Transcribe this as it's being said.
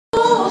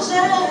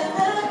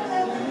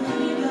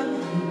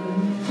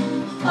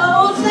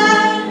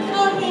Hosanna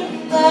in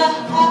the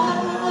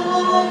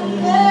highest.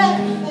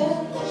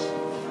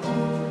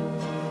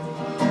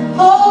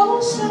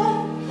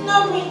 Hosanna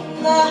in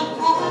the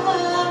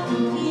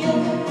highest.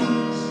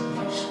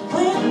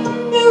 When the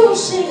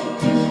music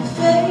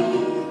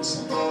fades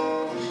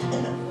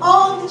and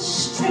all is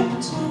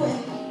stripped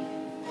away,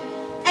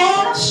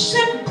 and I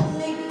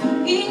simply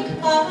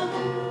come,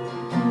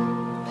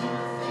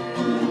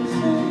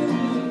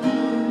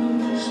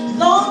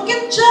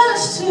 longing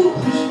just to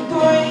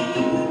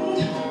bring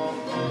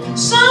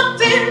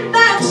something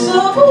that's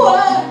of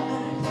worth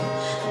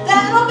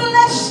that'll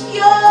bless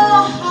your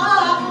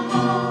heart.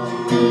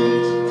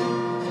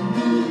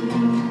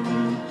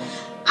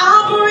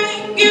 I'll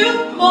bring you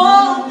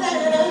more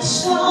than a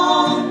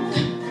song,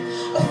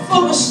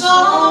 for a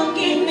song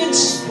in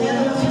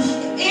itself,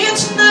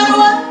 it's not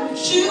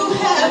what you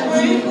have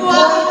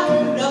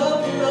required of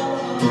love.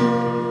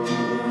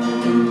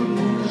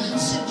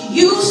 Said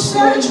you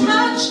search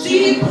much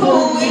deeper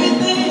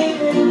within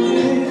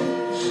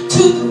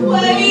to the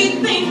way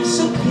things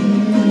appear.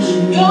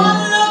 You're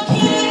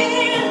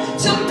looking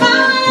into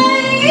my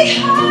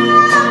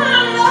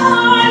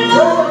heart,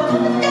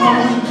 Lord,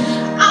 yeah.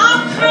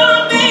 I'm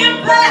coming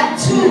back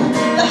to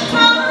the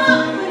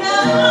heart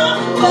of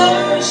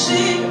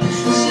worship.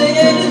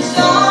 Said it's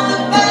all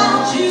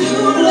about you,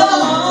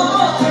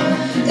 Lord.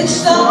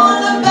 It's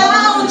all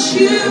about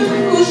you,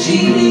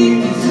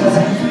 Jesus.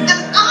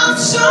 And I'm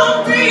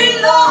sorry,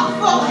 Lord,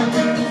 for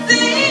the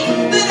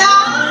things that I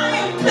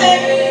have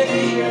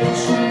made,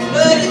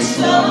 but it's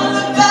all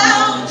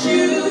about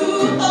you,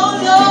 oh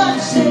Lord.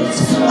 Said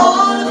it's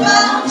all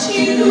about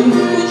you,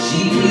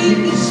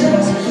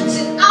 Jesus.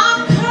 Said I'm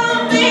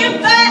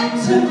coming back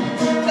to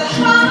the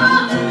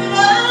heart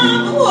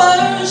of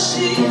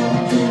worship,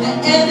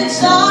 and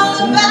it's all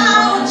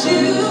about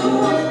you.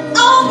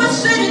 Oh, but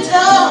said it's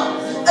all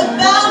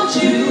about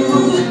you,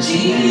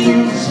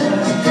 Jesus.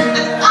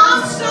 And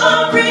I'm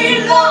sorry,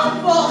 Lord,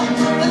 for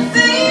the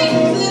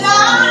things that I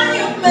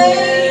have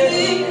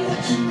made,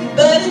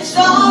 but it's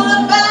all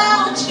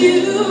about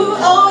you.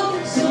 Oh,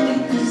 yes,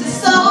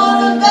 it's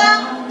all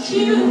about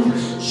you,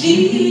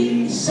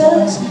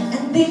 Jesus.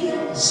 And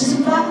this is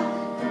my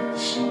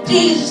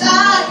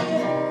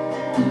desire.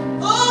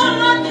 Oh,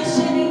 Lord, this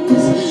it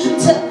is,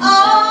 to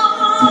honor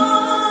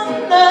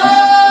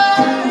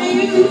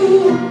you.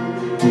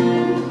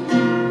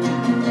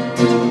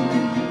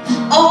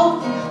 All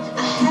I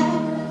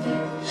have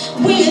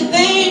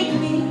within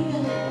me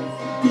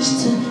is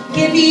to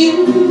give you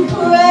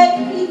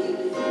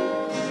praise.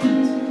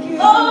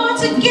 Oh,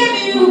 to give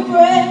you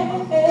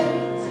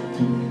praise.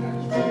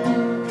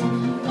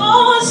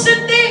 Oh, so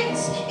this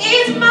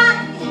is my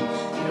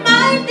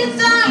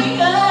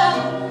desire.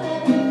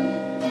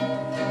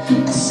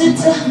 I said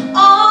to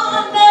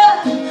honor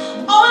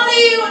only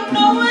you and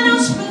no one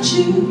else but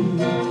you.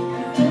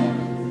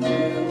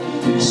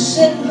 I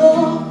said,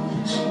 Lord,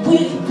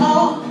 with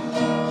all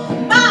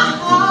my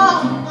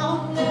heart,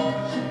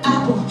 I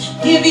will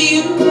give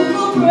you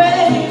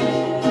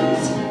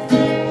praise.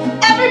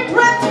 Every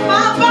breath in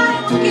my body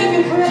will give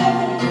you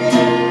praise.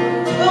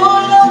 Oh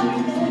Lord,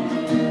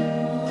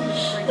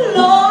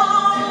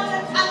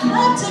 Lord, I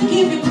love to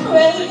give you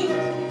praise.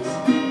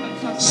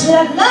 Said I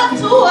love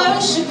to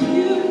worship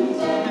you.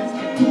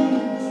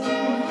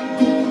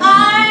 I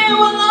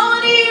will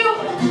honor you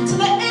to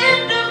the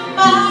end of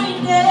my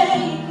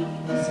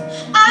days.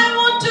 I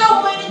won't do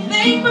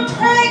anything but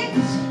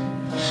praise.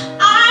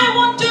 I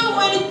won't do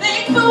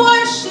anything but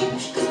worship,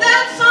 'cause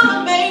that's all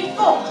I'm made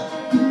for.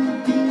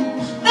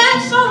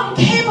 That's all I'm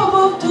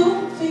capable of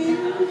doing for you,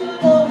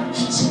 Lord.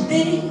 So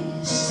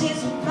this is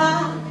my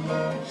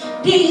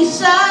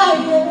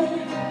desire,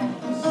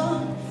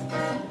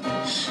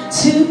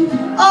 to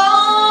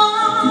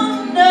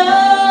honor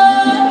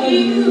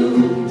you.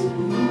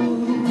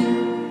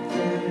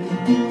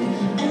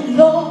 And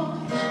Lord,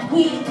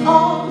 with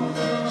all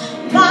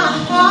my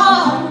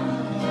heart,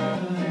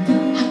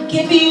 I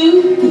give you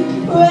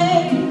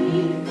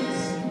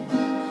praise.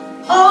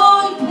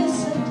 Oh, yes,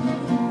 I do.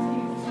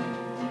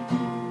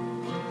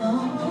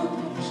 Oh,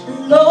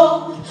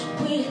 Lord,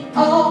 with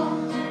all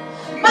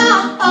my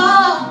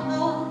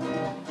heart,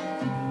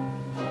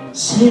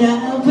 said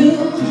I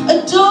will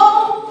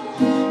adore.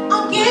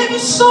 I'll give you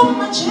so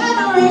much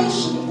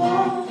adoration,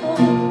 Lord.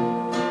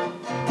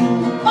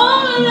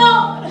 Oh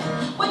Lord,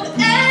 with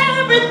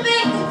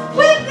everything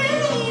within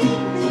me,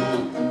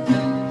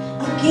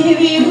 I'll give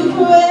you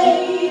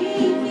praise.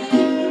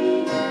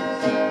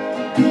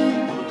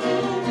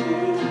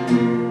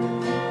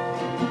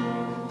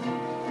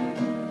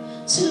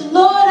 So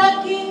Lord, I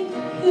give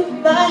you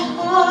my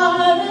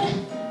heart.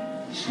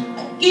 I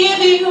give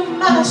you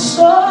my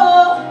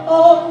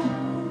soul.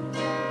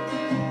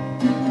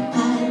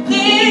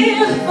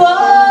 Live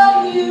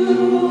for you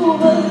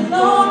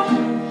alone.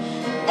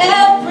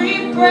 Every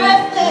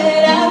breath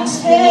that I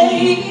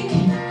take,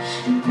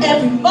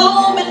 every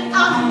moment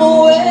I'm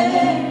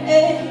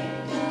awake,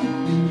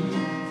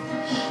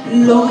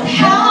 Lord,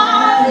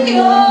 have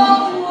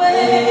your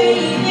way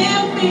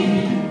in me.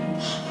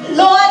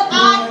 Lord,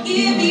 I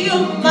give you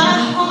my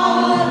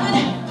heart.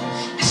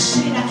 I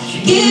said I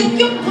give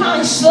you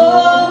my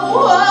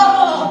soul.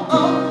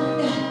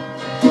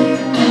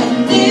 I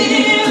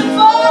live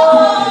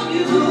for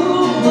you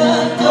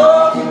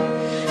alone.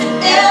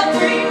 And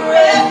every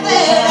breath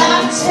that I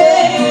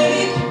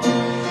take,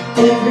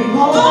 every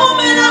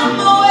moment I'm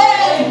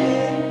away,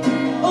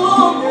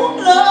 oh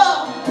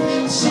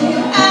Lord, say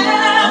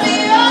have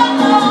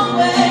your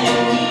way.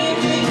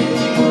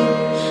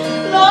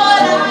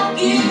 Lord, I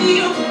give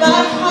you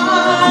my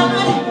heart,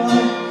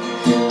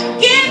 I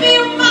give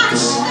you my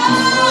soul.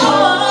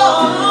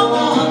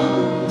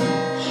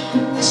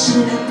 I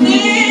should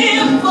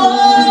live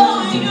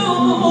for you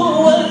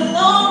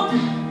alone.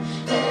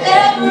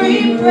 Every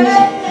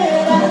breath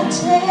that I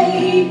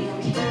take,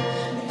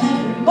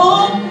 every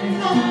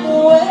moment I'm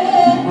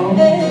away,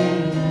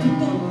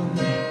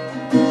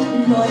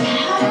 Lord,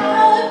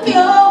 have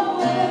your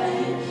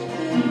way.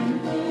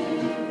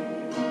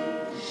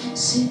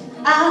 See,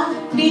 I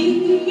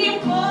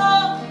need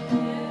more,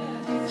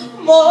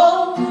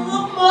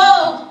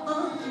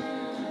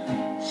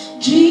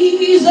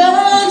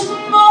 Jesus,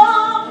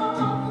 more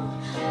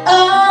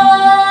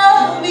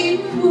of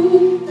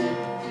you.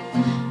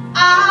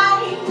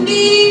 I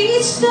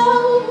need so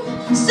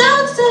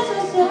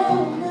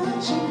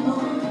much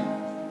more.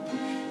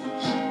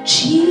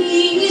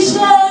 Jesus,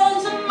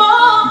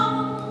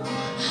 more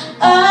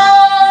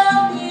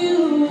of you.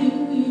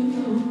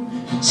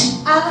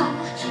 See, I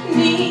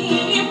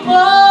need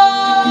more.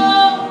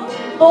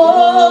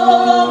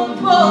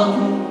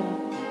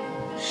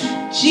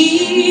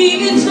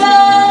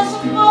 Jesus,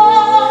 more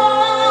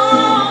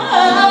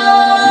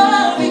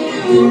of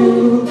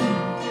you.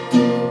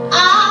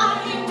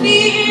 I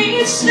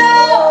need so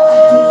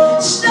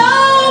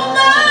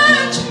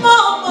much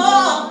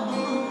more.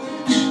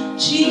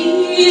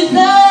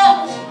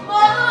 Jesus,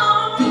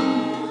 more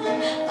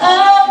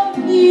of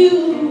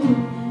you.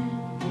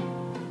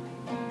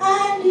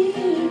 I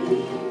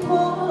need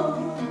more.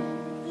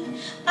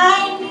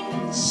 I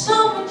need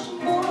so much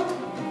more.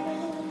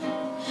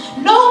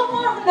 No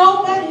more,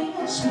 nobody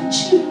else but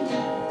you.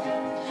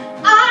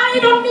 I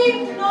don't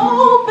need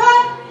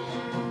nobody.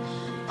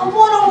 I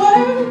want to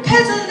work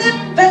as a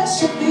living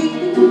vessel for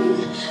you.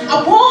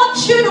 I want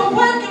you to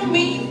work in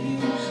me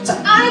so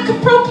I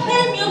can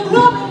proclaim your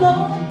glory,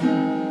 Lord.